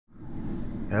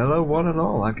Hello one and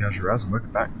all, I'm CasualRaz and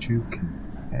welcome back to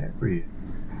Conarium.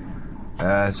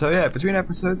 So yeah, between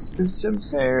episodes there's been some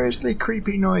seriously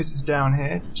creepy noises down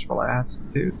here, just while I had some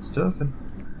food and stuff, and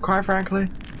quite frankly,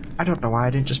 I don't know why I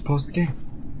didn't just pause the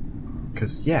game.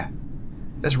 Because yeah,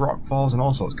 there's rock falls and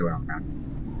all sorts going on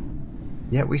around.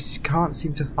 Yet we can't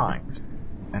seem to find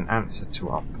an answer to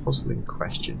our puzzling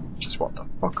question, just what the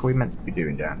fuck are we meant to be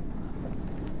doing down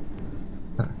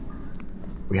here?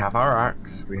 We have our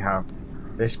axe, we have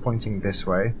this pointing this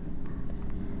way,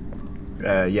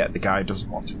 yet the guy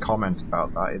doesn't want to comment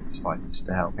about that in the slightest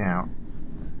to help me out.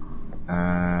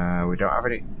 We don't have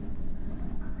any...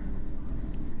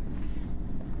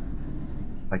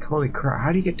 Like, holy crap,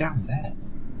 how do you get down there?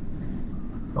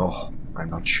 Oh, I'm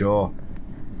not sure.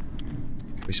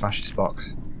 Can we smash this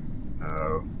box?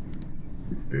 No.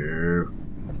 Boo.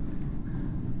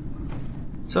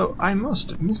 So, I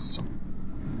must have missed something.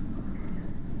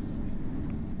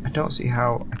 I don't see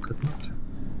how I could not.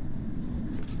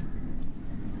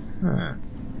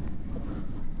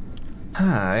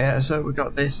 Yeah, so we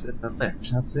got this at the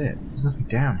left, that's it. There's nothing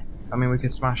down here. I mean, we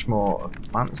could smash more of the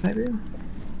plants, maybe?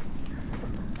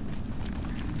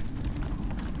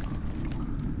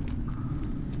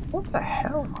 What the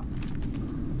hell, man?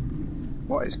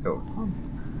 What is going on?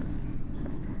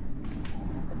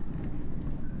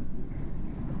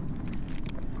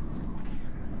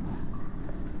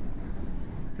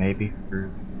 Maybe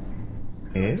through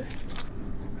here?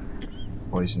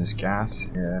 Poisonous gas,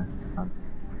 yeah.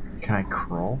 Can I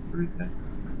crawl through there?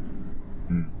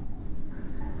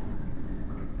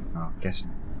 Oh, guess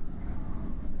not.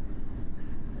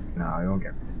 No, I won't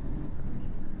get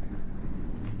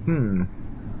it.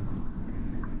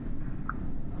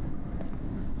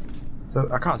 So,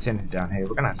 I can't see anything down here.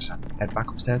 We're gonna just have to head back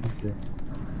upstairs and see.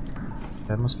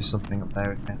 There must be something up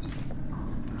there, I guess.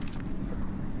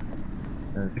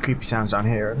 The creepy sounds down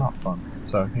here are not fun,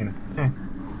 so, you know,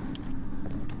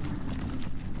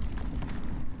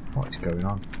 What is going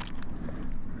on?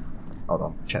 Hold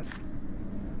on, check.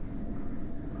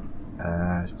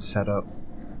 Set up.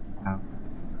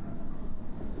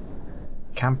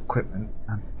 Camp equipment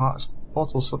and parts of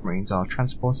portable submarines are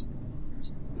transported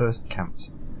to the first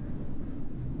camps.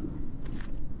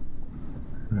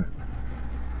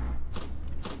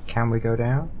 Can we go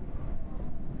down?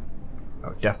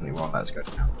 Oh, definitely won't let us go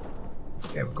down.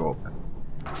 Okay, we'll go up then.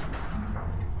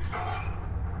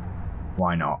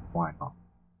 Why not? Why not?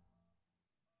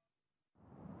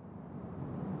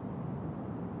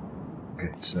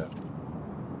 Okay, so...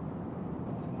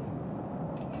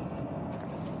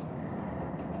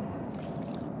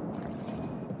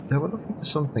 They were looking for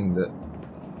something that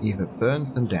either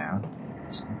burns them down,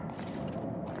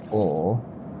 or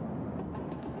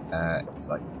it's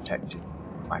like protecting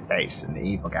my base and the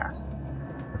evil gas.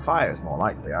 The fire is more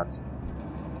likely, I'd say.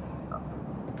 I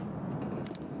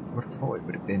would have thought it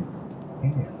would have been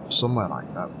here, somewhere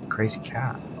like that, with a crazy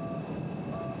cat.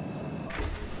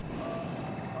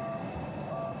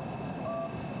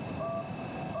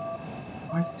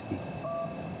 Why is it beeping?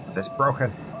 Because it's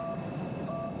broken.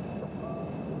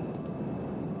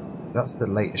 That's the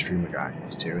latest room we got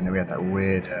into, and then we had that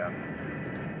weird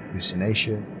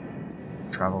hallucination.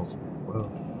 Travels the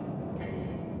world.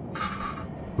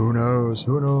 Who knows?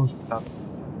 Who knows? Map.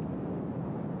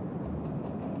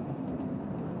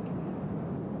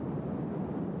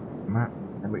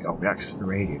 And we accessed the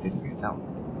radio, didn't we? That one.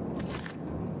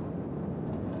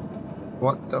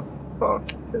 What the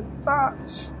fuck is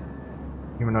that?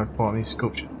 Humanoid form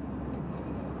sculpture.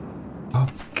 Oh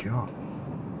god.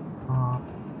 Oh.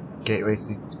 Gateways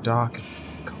to the dark.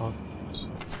 God.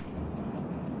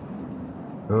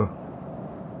 Oh.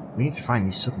 We need to find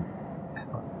these sudden.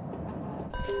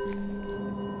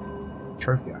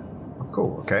 Trophy item. Oh,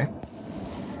 cool, okay.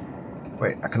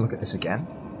 Wait, I can look at this again?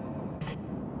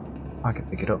 I can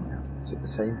pick it up now. Is it the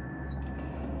same?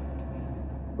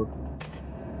 Look.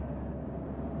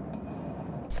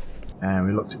 And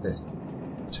we looked at this.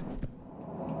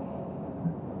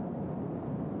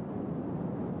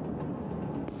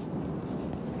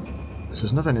 So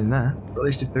there's nothing in there. But at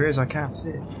least if there is, I can't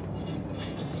see it.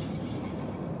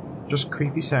 Just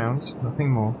creepy sounds,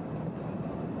 nothing more.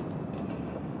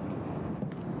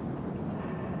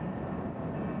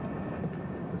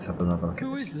 Let's have another look at this.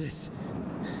 Who is this?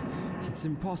 It's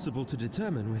impossible to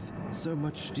determine with so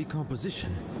much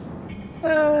decomposition.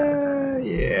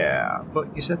 Yeah,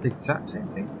 but you said the exact same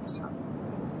thing this time.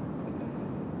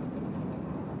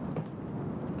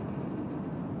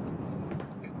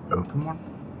 Open one?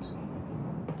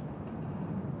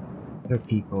 No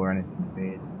people or anything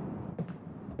weird.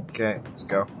 Okay, let's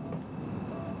go.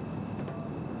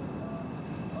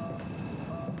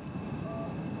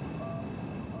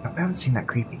 I haven't seen that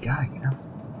creepy guy, you know?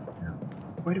 No.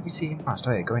 Where did we see him last?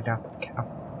 Oh yeah, going down to the cow.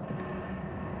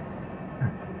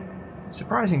 It's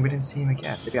surprising we didn't see him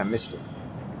again. Maybe I missed him.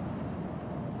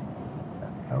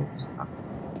 What the hell was that?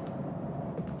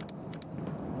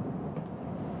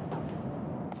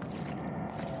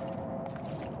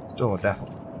 This door,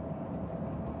 definitely.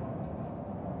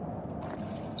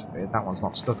 That's weird, that one's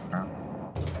not stuck around.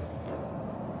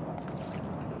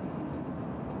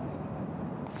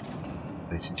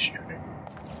 This is strange.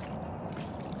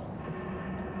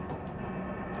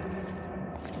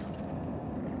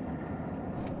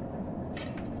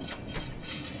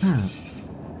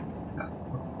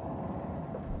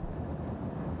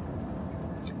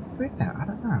 Wait now, I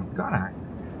don't know. We got that.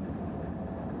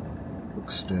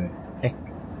 Looks heck.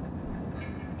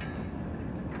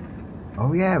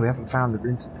 Oh yeah, we haven't found the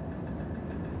rooms.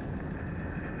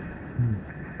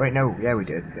 Wait, no, yeah we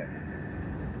did. Yeah.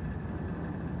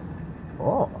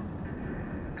 Oh.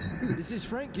 This is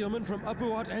Frank Gilman from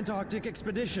Upuaut Antarctic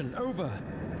Expedition. Over.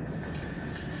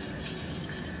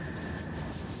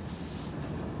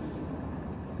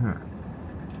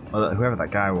 Well, whoever that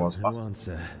guy was No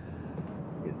answer.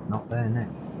 Is not there now.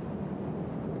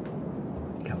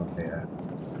 Elevator.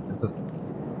 There's the...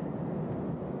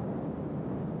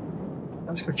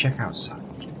 Let's go check outside.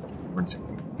 Run some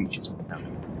features now.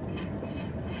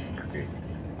 Create.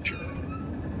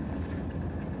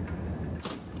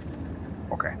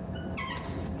 Okay.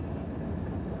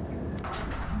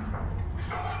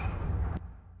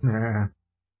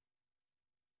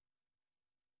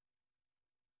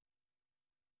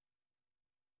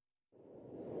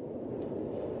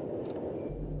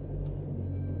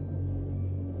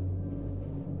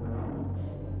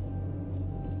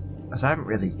 As I haven't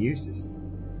really used this,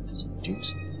 does it do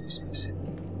something specific?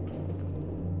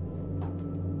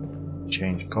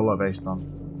 Change colour based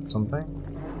on something?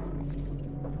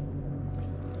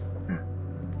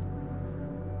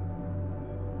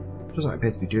 Doesn't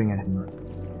appear to be doing anything right.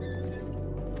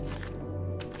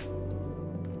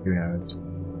 Who knows?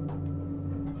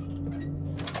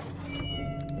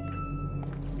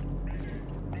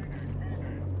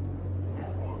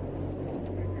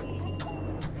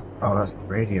 Oh, that's the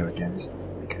radio again.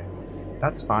 Okay.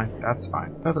 That's fine. That's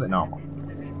fine. Perfectly normal.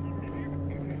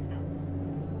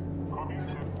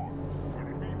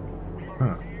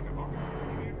 Huh.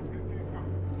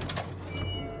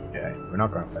 Yeah, we're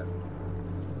not going there.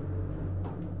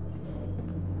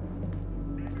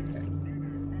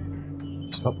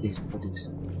 Okay. Stop these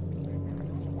buddies.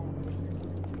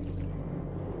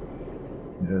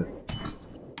 No.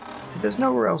 So there's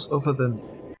nowhere else other than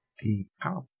the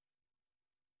power.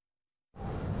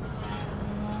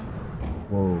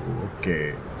 Whoa,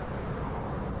 okay.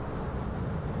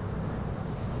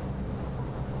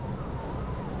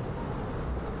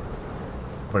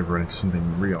 Probably run into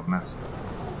something real nasty.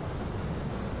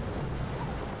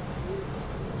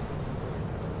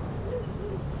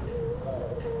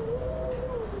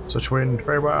 Such wind,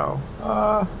 very well.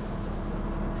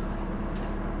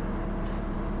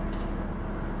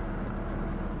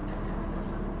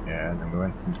 Yeah, and then we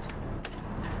went into...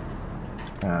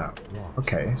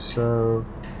 okay, so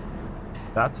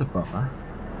that's a bummer.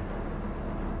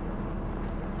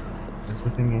 There's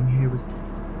nothing in here with...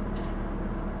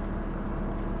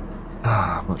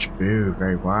 much boo,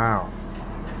 very wow.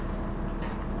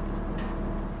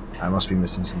 I must be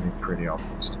missing something pretty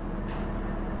obvious.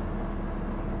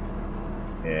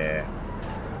 Yeah.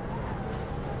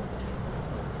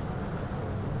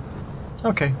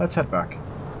 Okay, let's head back.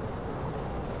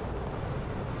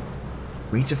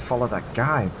 We need to follow that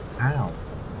guy. Ow.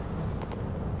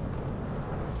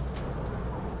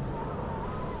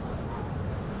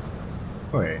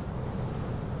 Wait.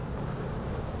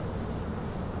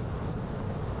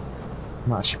 I've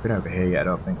not actually been over here yet, I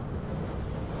don't think.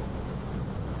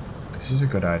 This is a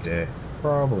good idea.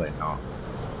 Probably not.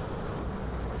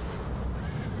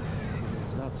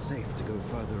 It's not safe to go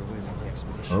further away from the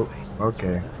expedition. Oh,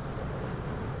 okay.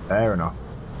 Fair enough.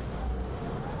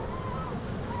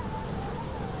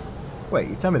 Wait,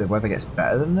 you tell me the weather gets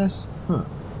better than this? Huh.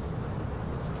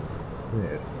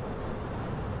 Weird.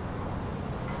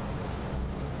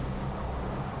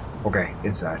 Okay,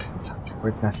 inside.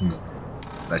 We're messing with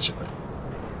allegedly.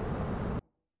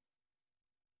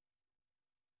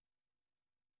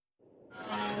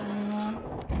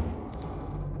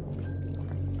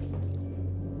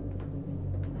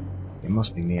 It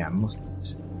must be me, I must be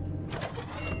missing.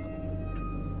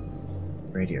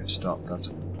 Radio stop, that's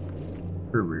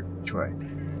through route. Which way?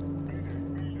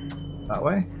 That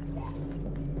way?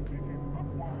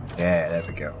 Yeah, there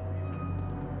we go.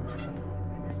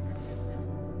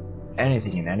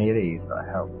 anything in any of these that I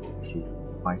help keep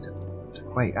lighter.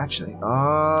 Wait, actually.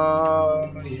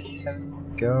 Oh, yeah, there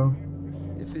we go.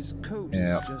 If his coat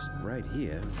is just right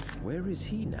here, where is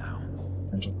he now?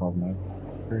 Potential problem.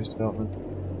 Various development.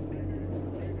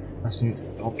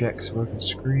 Fascinating objects working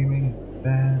screaming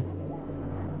there.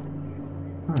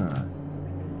 Huh.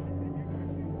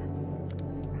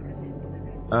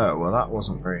 Oh, well, that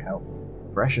wasn't very helpful.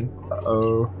 Aggression.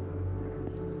 Uh-oh.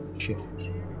 Shit.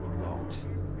 Locked.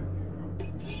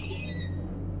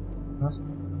 What?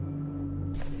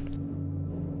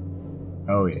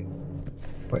 Oh, yeah.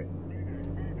 Wait.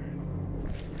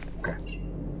 Okay.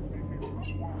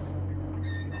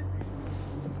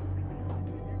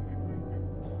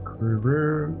 Crew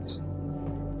rooms.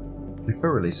 We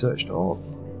thoroughly searched all.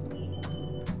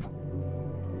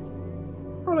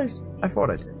 Or at least I thought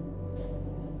I did.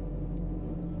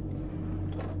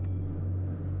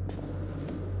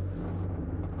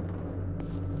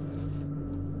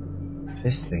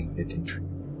 This thing did intrigue.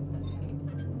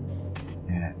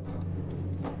 Yeah.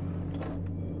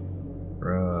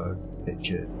 Rug,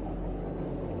 picture.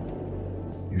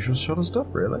 Usual sort of stuff,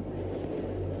 really.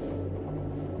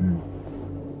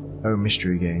 Oh,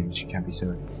 mystery games. You can't be so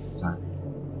all the time.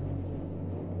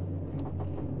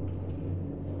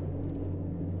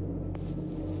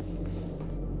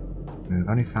 We've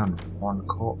only found one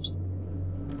corpse.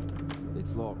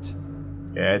 It's locked.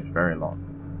 Yeah, it's very locked.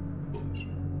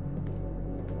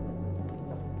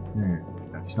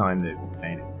 It's not in the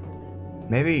main.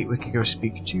 Maybe we could go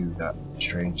speak to that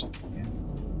strange thing again.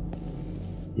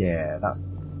 Yeah, that's.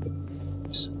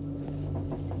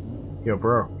 Yo,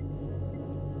 bro.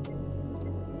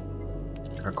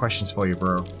 I got questions for you,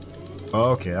 bro.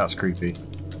 Okay, that's creepy.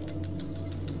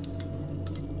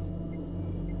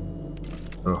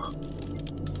 Ugh.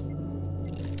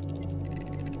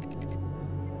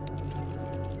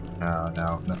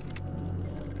 No.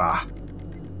 Ah.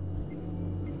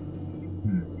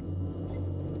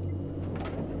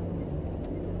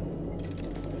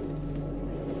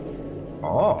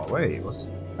 Oh, wait,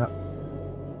 what's that?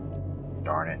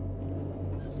 Darn it.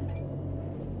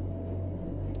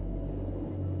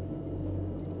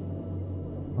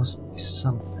 Must be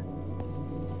something.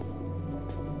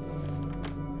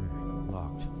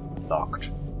 Locked. Locked.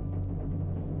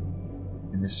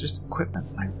 And this is just equipment.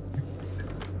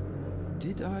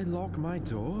 Did I lock my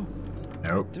door?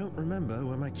 Nope. I don't remember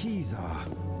where my keys are.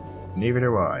 Neither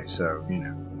do I, so, you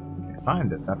know, if you can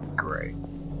find it, that'd be great.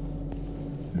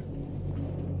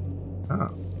 Oh.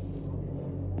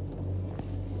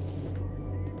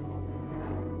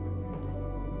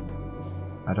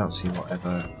 I don't see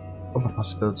whatever other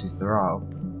possibilities there are.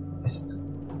 This is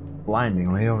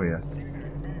blindingly obvious.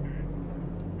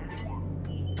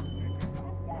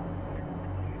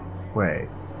 Wait.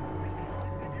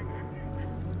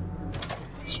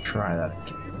 Let's try that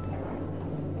again.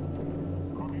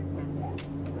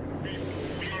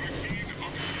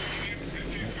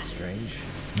 That's strange.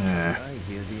 Yeah. I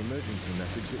hear the emergency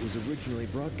message that was originally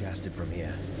broadcasted from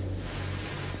here.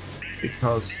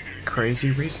 Because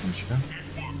crazy reasons, you know?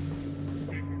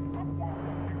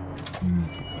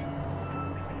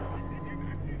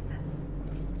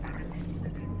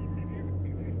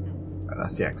 Right,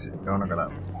 that's the exit. Don't look at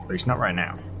that. At least not right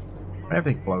now. When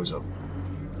everything blows up.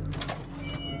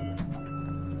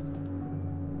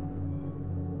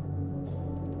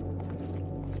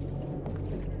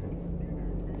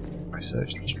 I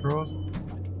search these drawers.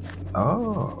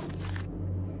 Oh.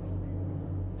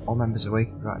 All members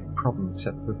awake without any problem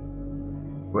except for.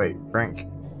 Wait, Frank.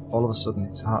 All of a sudden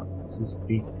his heart is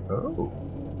beating. Oh.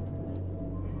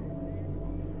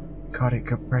 Cardiac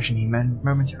compression. He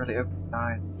momentarily opened his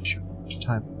eyes and shook each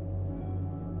time.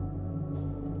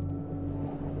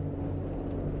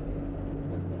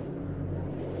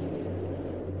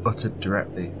 Uttered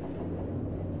directly.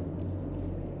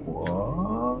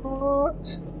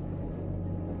 What?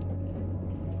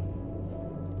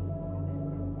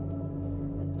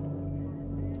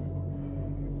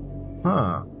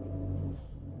 Huh.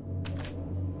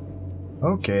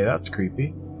 Okay, that's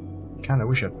creepy. Kinda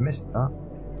wish I'd missed that.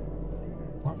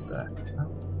 What the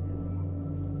hell?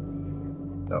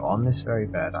 So on this very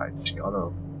bed, I just got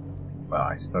up. Well,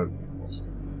 I suppose it was.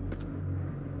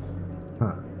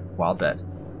 Huh. While dead.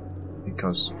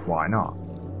 Because why not?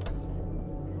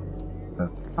 But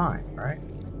fine, right?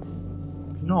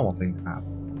 Normal things happen.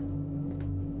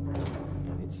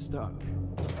 It's stuck.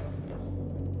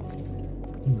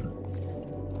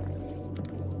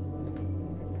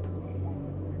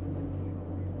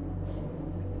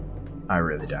 I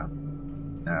really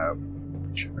don't. No.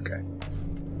 Okay.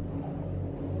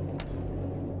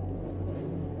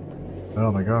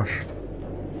 Oh my gosh.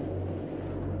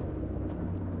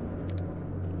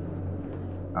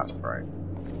 That's right.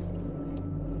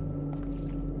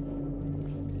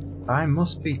 I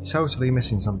must be totally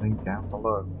missing something down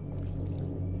below.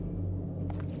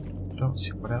 I don't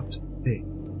see what else it would be.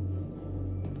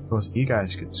 Of course, if you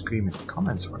guys could scream in the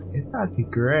comments what it is, that'd be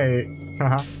great.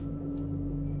 Well,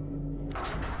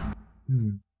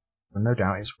 no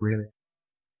doubt it's really...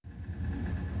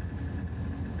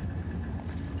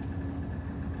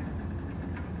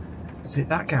 Is it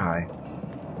that guy?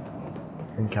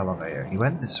 Think elevator. He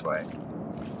went this way.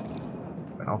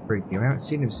 Went all freaky. We haven't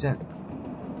seen him since.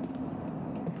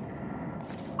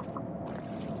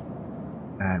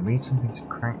 We need something to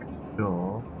crank the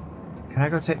door. Can I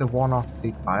go take the one off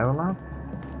the biolab?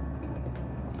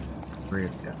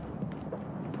 Really? Yeah.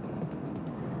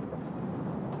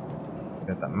 We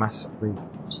had that massively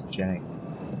hallucinogenic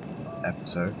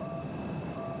episode.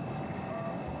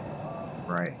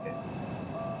 Right here.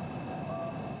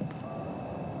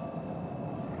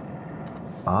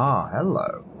 Ah,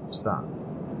 hello. What's that?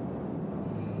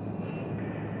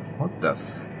 What the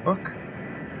fuck?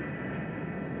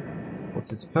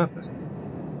 What's its purpose?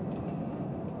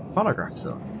 Phonograph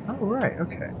still. Oh, right,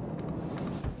 okay.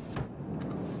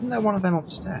 Isn't there one of them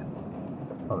upstairs?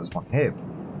 Oh, there's one here.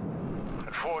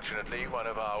 Unfortunately, one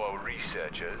of our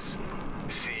researchers,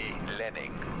 C.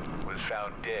 Lenning, was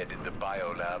found dead in the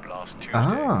biolab last Tuesday.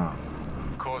 Ah.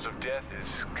 Cause of death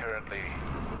is currently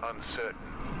uncertain,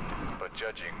 but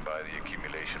judging by the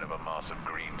accumulation of a mass of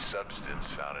green substance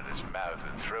found in his mouth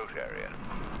and throat area.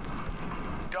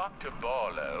 Dr.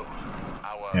 Barlow,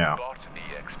 our botany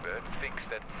expert, thinks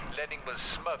that Lenning was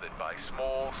smothered by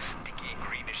small, sticky,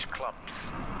 greenish clumps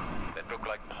that look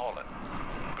like pollen,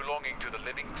 belonging to the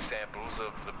living samples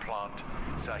of the plant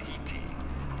Sahiti,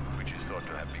 which is thought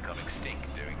to have become extinct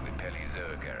during the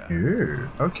Paleozoic era. Ooh,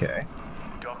 okay.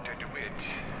 Dr. DeWitt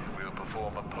will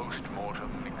perform a post-mortem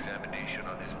examination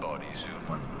on his body soon.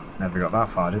 Never got that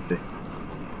far, did they?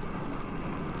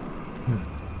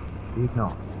 Indeed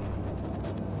not.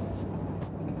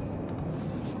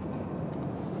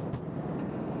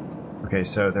 Okay,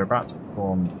 so they're about to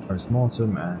perform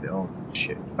post-mortem and it'll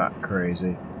shit back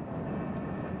crazy.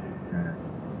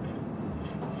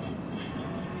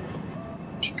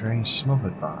 Strange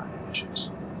smothered by, which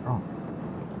is wrong.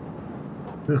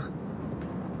 Ugh.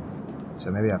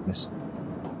 So maybe I've missed it.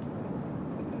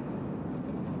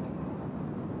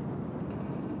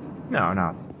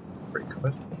 No, pretty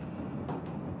good.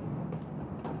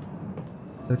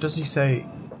 So does he say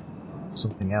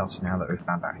something else now that we've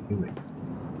found out who it is?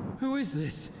 Who is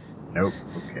this? Nope,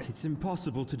 okay. It's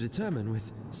impossible to determine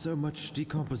with so much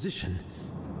decomposition.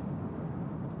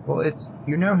 Well, it's...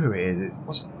 you know who it is. It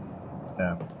wasn't...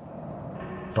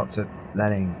 Dr.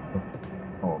 Lenning...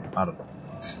 Oh, I don't know.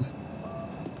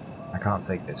 I can't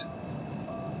take this.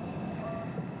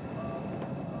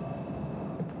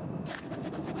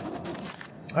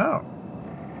 Oh.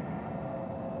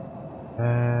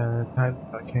 Type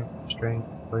that came from strange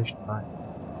situation by...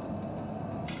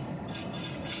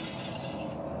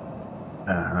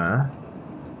 Uh-huh.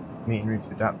 Meeting rooms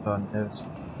with that on notes.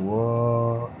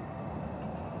 What?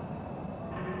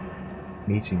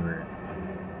 Meeting room.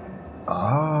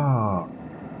 Oh.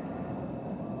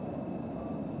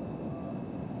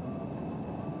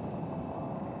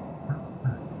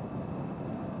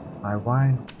 My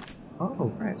wine.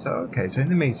 Oh, right. So, okay. So in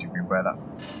the meeting room where that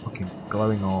fucking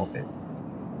glowing orb is,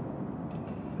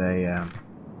 they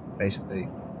basically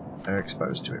are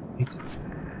exposed to it.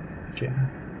 Yeah.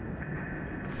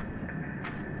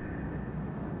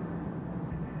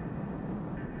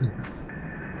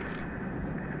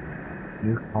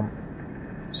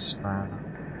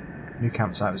 New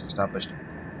campsite was established.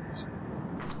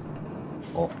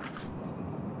 Oh.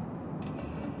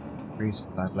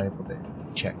 Reasons I've labelled it.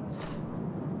 Check.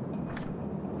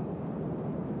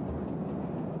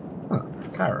 Oh,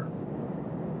 carrot.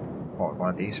 What, one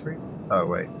of these three? Oh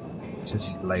wait. It says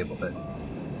he's labelled it.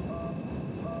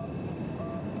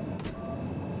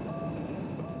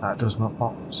 That does not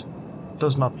box.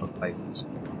 Does not look labels.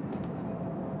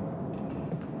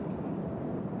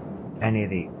 Any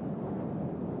of these.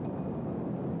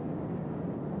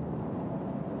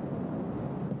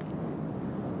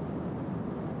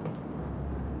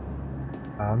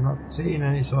 I'm not seeing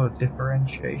any sort of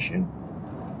differentiation.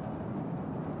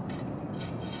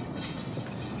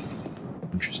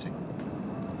 Interesting.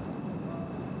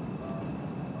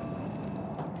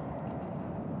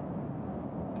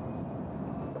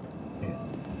 Yeah.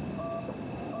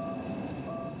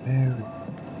 Very.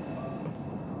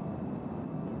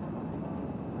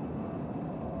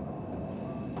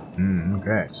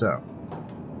 Okay, so.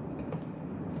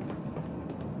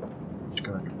 Let's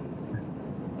go.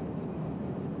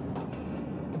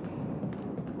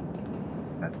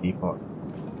 depot.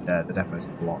 The depot's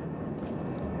blocked.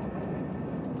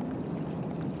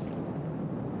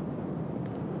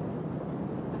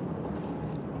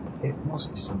 It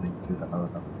must be something to do with the lower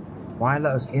level. Why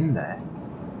let us in there?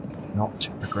 Not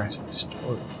to progress the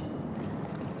story.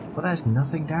 But there's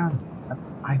nothing down here.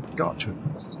 I've got to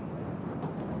admit.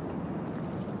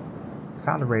 I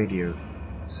found a radio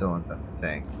cylinder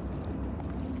thing.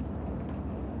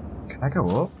 Can I go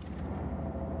up?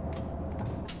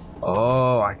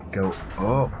 Oh, I can go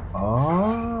up.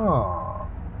 Oh,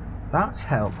 that's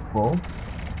helpful.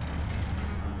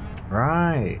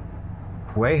 Right.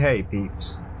 Way hey,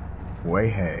 peeps. Way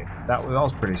hey. That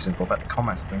was pretty simple, but the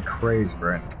comments have been crazy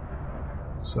for it.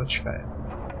 Such fail.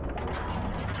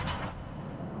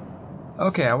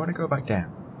 Okay, I want to go back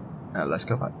down. Let's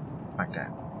go back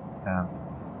down.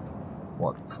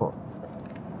 What the fuck?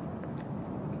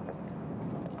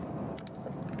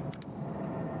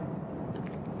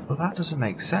 Well, that doesn't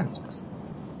make sense.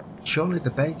 Surely the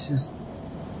base is...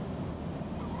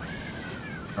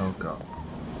 Oh god.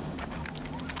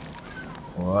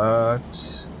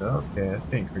 What? Okay, that's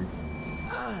being creepy.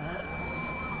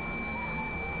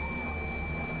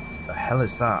 The hell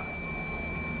is that?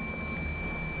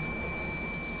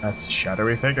 That's a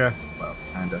shadowy figure. Well,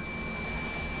 kinda.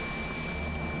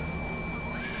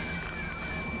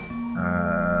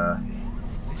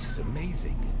 This is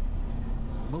amazing.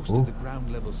 Most Ooh. of the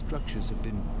ground level structures have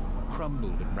been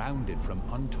crumbled and rounded from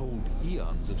untold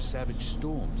eons of savage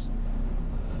storms,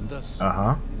 and thus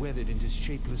weathered into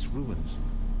shapeless ruins.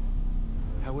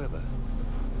 However,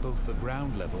 both the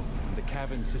ground level and the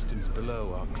cavern systems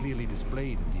below are clearly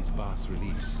displayed in these bas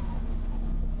reliefs.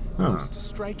 Most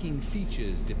striking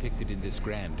features depicted in this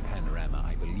grand panorama,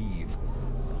 I believe,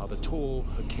 are the tall,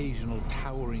 occasional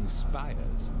towering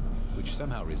spires, which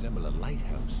somehow resemble a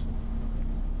lighthouse.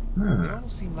 They all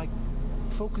seem like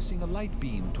focusing a light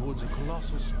beam towards a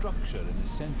colossal structure in the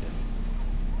center.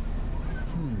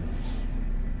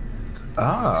 Could there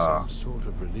be some sort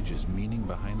of religious meaning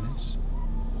behind this?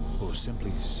 Or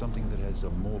simply something that has a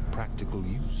more practical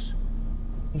use?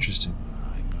 Interesting.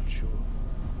 I'm not sure.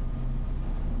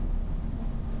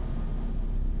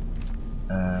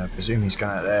 Presume he's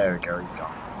gone. There we go, he's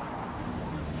gone.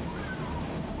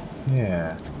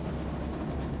 Yeah.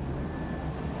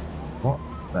 What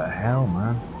the hell,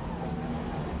 man?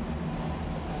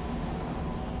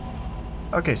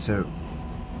 Okay, so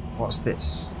what's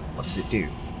this? What does it do?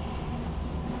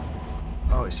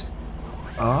 Oh, it's...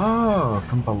 Oh,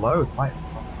 from below, the light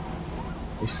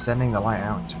is sending the light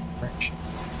out into a direction.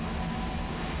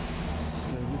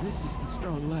 So this is the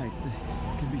strong light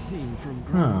that can be seen from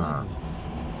ground level.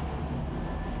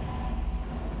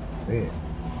 Weird.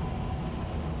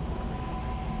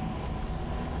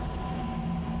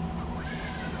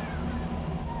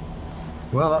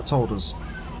 Well, that told us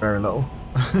very little.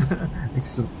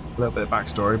 It's a little bit of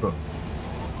backstory, but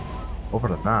other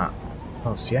than that, I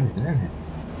don't see anything in here.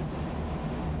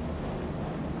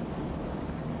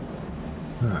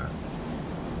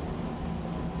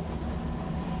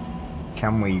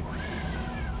 Can we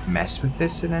mess with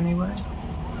this in any way?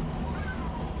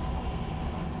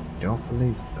 Don't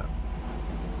believe it though.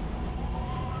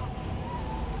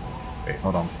 Wait,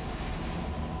 hold on.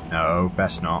 No,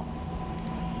 best not.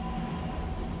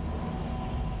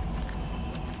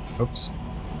 Oops.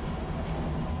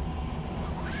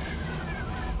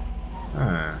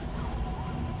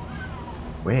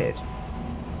 Weird.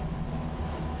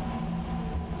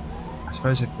 I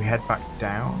suppose if we head back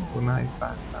down, we might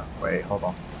back. No, wait, hold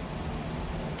on.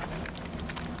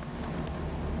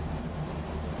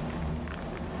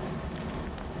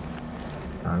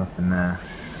 No, nothing there.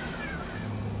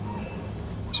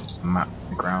 It's just a map of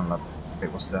the ground level.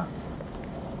 Wait, what's that?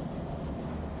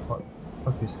 What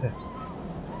the fuck is this?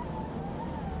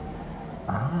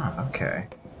 Ah, okay.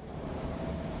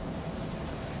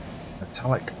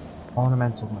 Metallic,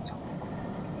 ornamental metal.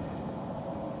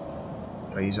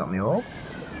 Do I use it on the orb?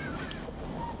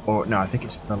 Or no, I think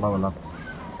it's for the lower level.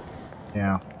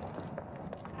 Yeah.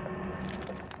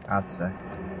 I'd say.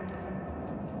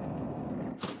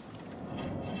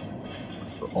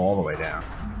 But all the way down.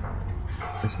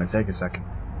 This may take a second.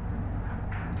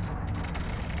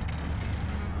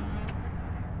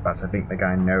 But I think the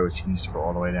guy knows he needs to go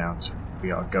all the way down, so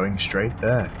we are going straight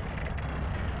there.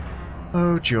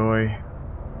 Oh joy.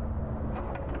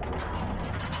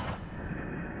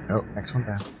 Oh, next one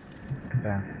down.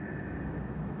 Down.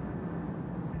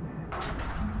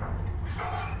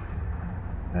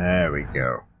 There we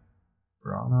go.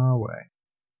 We're on our way.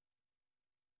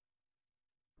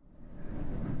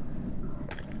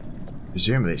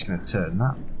 Presumably it's going to turn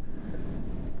that.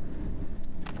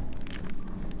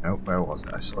 Oh, where was it?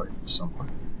 I saw it somewhere.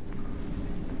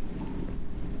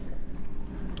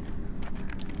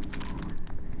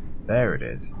 There it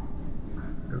is.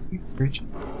 Creature.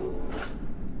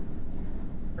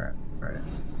 Right, right.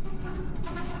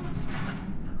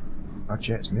 Not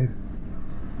yet, it's moving.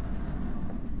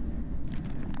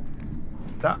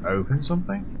 Did that open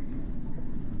something?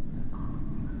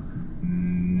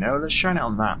 No, let's shine it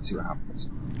on that and see what happens.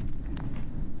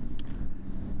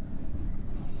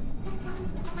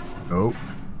 Oh.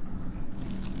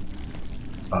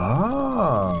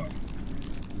 Oh.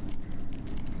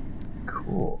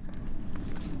 Cool.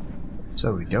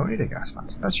 So we don't need a gas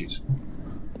mask. That's useful.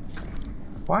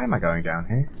 Why am I going down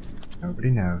here?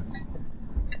 Nobody knows.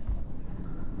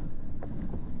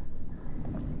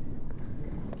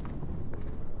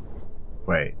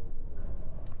 Wait.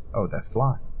 Oh, they're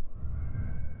flying.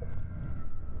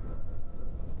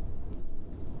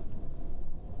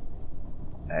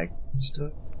 Egg and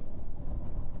stuff?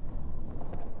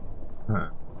 Huh.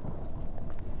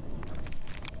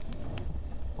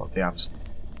 What the abs?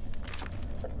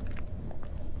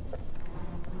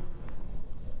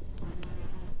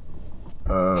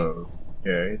 Oh,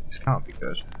 okay, this can't be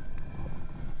good.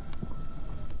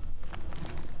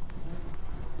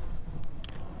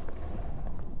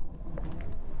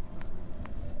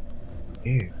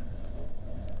 Ew.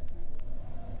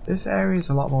 This area is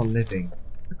a lot more living than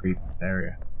the previous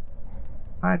area.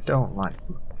 I don't like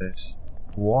this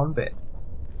one bit.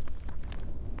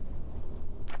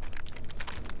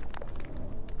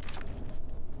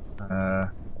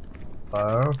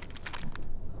 Hello?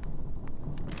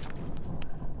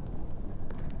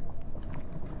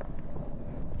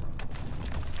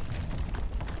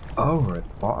 Oh, we're at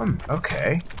the bottom.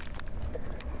 Okay.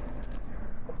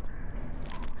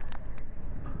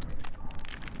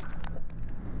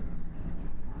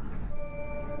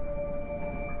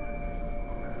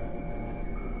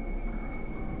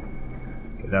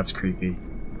 Okay, that's creepy.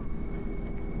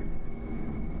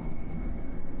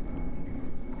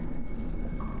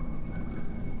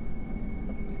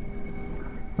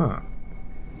 Huh.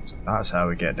 So that's how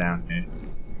we get down here.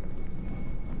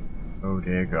 Oh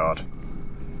dear God.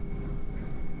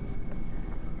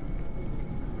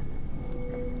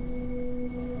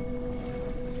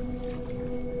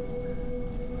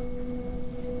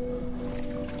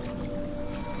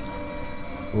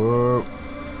 Whoa.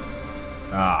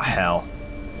 Ah, hell.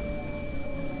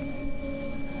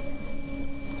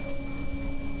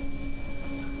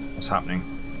 What's happening?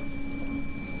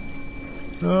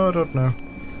 Oh, I don't know.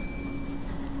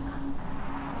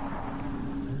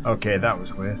 Okay, that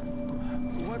was weird.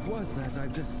 What was that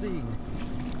I've just seen?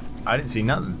 I didn't see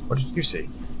nothing. What did you see?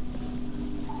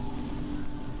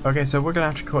 Okay, so we're gonna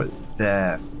have to call it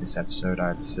there for this episode,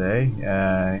 I'd say.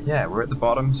 Yeah, we're at the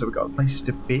bottom, so we've got a place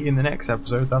to be in the next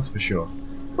episode, that's for sure.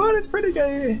 But it's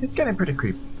getting pretty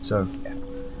creepy, so yeah.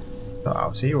 So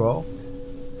I'll see you all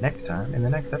next time in the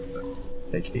next episode.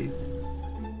 Take it easy.